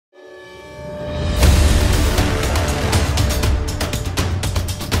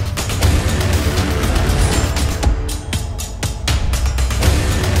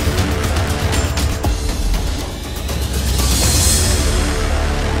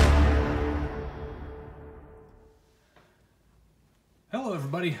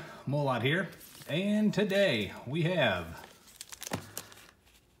everybody, Molot here, and today we have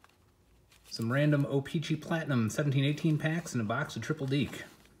some random o-pee-chee Platinum 1718 packs in a box of triple Deke.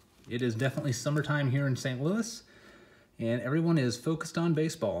 It is definitely summertime here in St. Louis, and everyone is focused on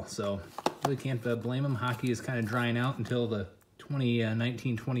baseball, so really can't blame them. Hockey is kind of drying out until the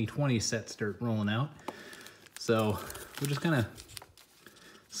 2019-2020 sets start rolling out. So we're just kind of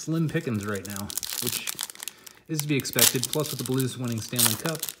slim pickings right now, which is to be expected. Plus, with the Blues winning Stanley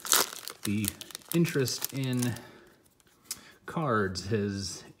Cup, the interest in cards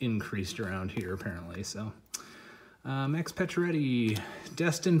has increased around here, apparently. So, Max Pacioretty,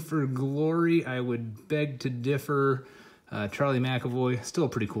 destined for glory. I would beg to differ. Charlie McAvoy, still a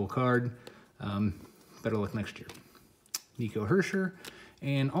pretty cool card. Better luck next year. Nico Hersher,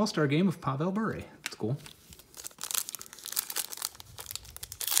 and All-Star Game of Pavel Bure. That's cool.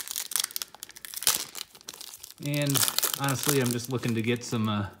 And honestly, I'm just looking to get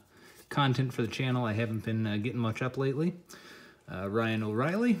some content for the channel. I haven't been getting much up lately. Ryan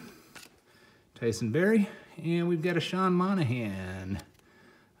O'Reilly, Tyson Berry, and we've got a Sean Monahan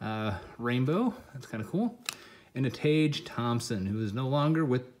rainbow. That's kind of cool. And a Tage Thompson, who is no longer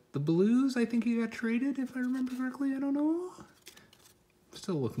with the Blues. I think he got traded, if I remember correctly. I don't know.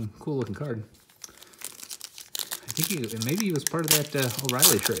 Still looking cool looking card. I think maybe he was part of that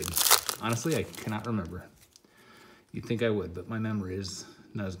O'Reilly trade. Honestly, I cannot remember. You'd think I would, but my memory is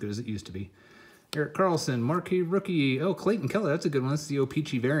not as good as it used to be. Erik Karlsson, marquee rookie. Oh, Clayton Keller, that's a good one. That's the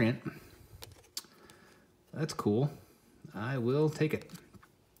o-pee-chee variant. That's cool. I will take it.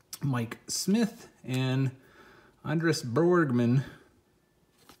 Mike Smith and Andres Bergman,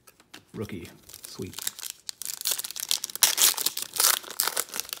 rookie. Sweet.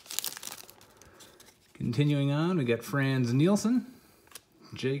 Continuing on, we got Franz Nielsen,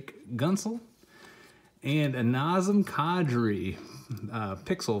 Jake Gunsel, and a Nazem Kadri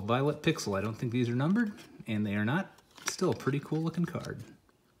Pixel, Violet Pixel. I don't think these are numbered, and they are not. Still a pretty cool looking card.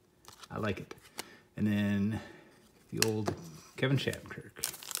 I like it. And then the old Kevin Shattenkirk.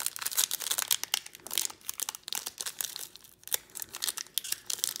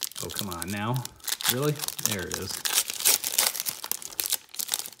 Oh, come on now. Really? There it is.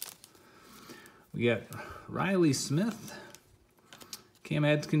 We got Riley Smith, Cam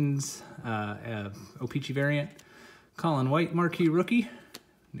Adkins, o-pee-chee variant, Colin White, marquee rookie,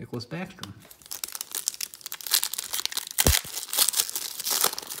 Nicholas Backstrom.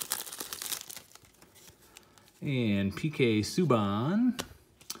 And PK Subban,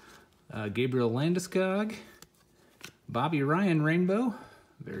 Gabriel Landeskog, Bobby Ryan rainbow,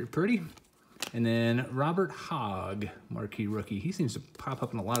 very pretty. And then Robert Hogg, marquee rookie. He seems to pop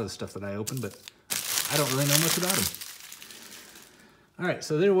up in a lot of the stuff that I open, but I don't really know much about him. All right,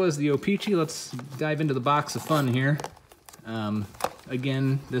 so there was the o-pee-chee. Let's dive into the box of fun here.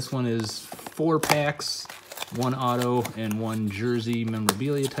 Again, this one is 4 packs, 1 auto and 1 jersey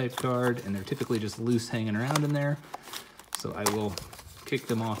memorabilia type card, and they're typically just loose hanging around in there. So I will kick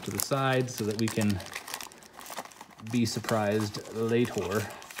them off to the side so that we can be surprised later.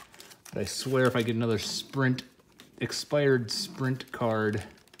 But I swear if I get another Sprint, expired Sprint card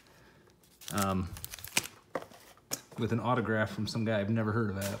with an autograph from some guy I've never heard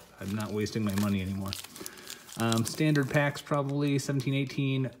of that, I'm not wasting my money anymore. Standard packs probably,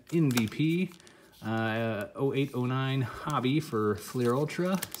 1718 MVP, 0809 Hobby for Fleer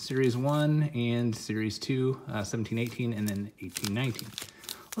Ultra, Series 1 and Series 2, 1718 and then 1819.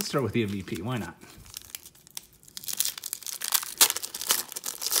 Let's start with the MVP, why not?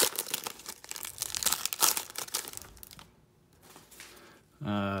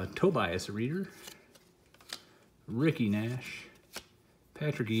 Tobias Reeder, Ricky Nash,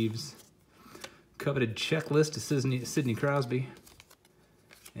 Patrick Eaves, coveted checklist to Sidney Crosby,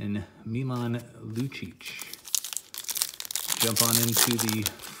 and Milan Lucic. Jump on into the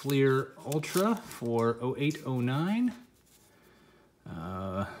Fleer Ultra for 0809.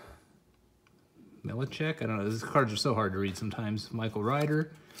 Milicek, I don't know, these cards are so hard to read sometimes. Michael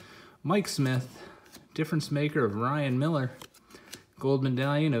Ryder, Mike Smith, difference maker of Ryan Miller, gold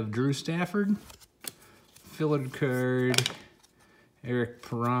medallion of Drew Stafford, filler card, Eric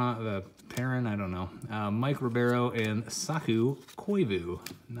Perrin, I don't know, Mike Ribeiro, and Saku Koivu.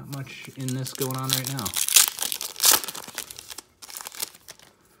 Not much in this going on right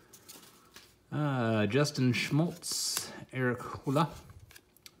now. Justin Schmaltz, Eric Hula,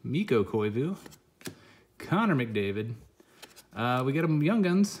 Mikko Koivu, Connor McDavid. We got them Young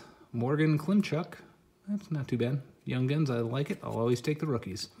Guns, Morgan Klimchuk. That's not too bad. Young Guns, I like it. I'll always take the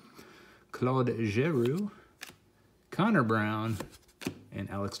rookies. Claude Giroux, Connor Brown, and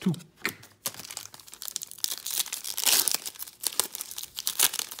Alex Tuch.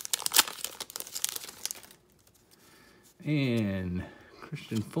 And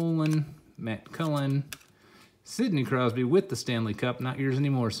Christian Folin, Matt Cullen, Sidney Crosby with the Stanley Cup. Not yours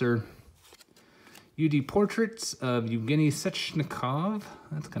anymore, sir. UD Portraits of Evgeny Sechnikov.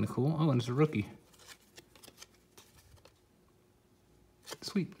 That's kind of cool. Oh, and it's a rookie.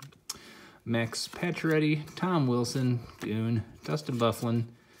 Sweet. Max Pacioretty, Tom Wilson, Goon, Dustin Byfuglien,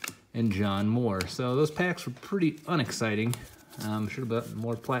 and John Moore. So those packs were pretty unexciting. Should have bought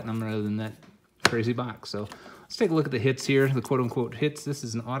more platinum rather than that crazy box. So let's take a look at the hits here, the quote-unquote hits. This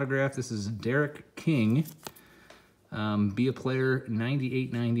is an autograph. This is Derek King. Be a Player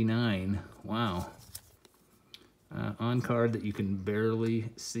 98.99. Wow. On card that you can barely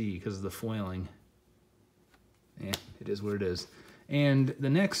see because of the foiling. Yeah, it is what it is. And the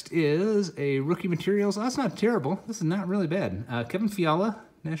next is a rookie materials. Oh, that's not terrible. This is not really bad. Kevin Fiala,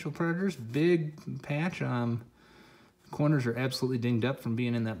 Nashville Predators, big patch. Corners are absolutely dinged up from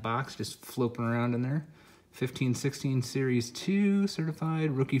being in that box, just flopping around in there. 15-16 Series 2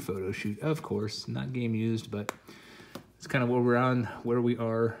 certified rookie photo shoot. Of course, not game used, but it's kind of where we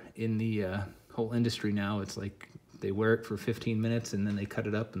are in the whole industry now. It's like they wear it for 15 minutes and then they cut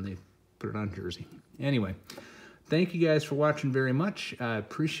it up and they put it on jersey. Anyway, thank you guys for watching very much. I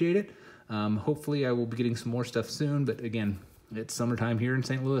appreciate it. Hopefully I will be getting some more stuff soon, but again, it's summertime here in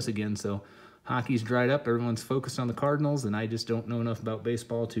St. Louis again, so hockey's dried up. Everyone's focused on the Cardinals, and I just don't know enough about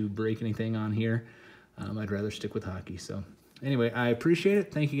baseball to break anything on here. I'd rather stick with hockey. So anyway, I appreciate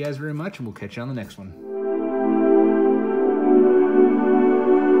it. Thank you guys very much, and we'll catch you on the next one.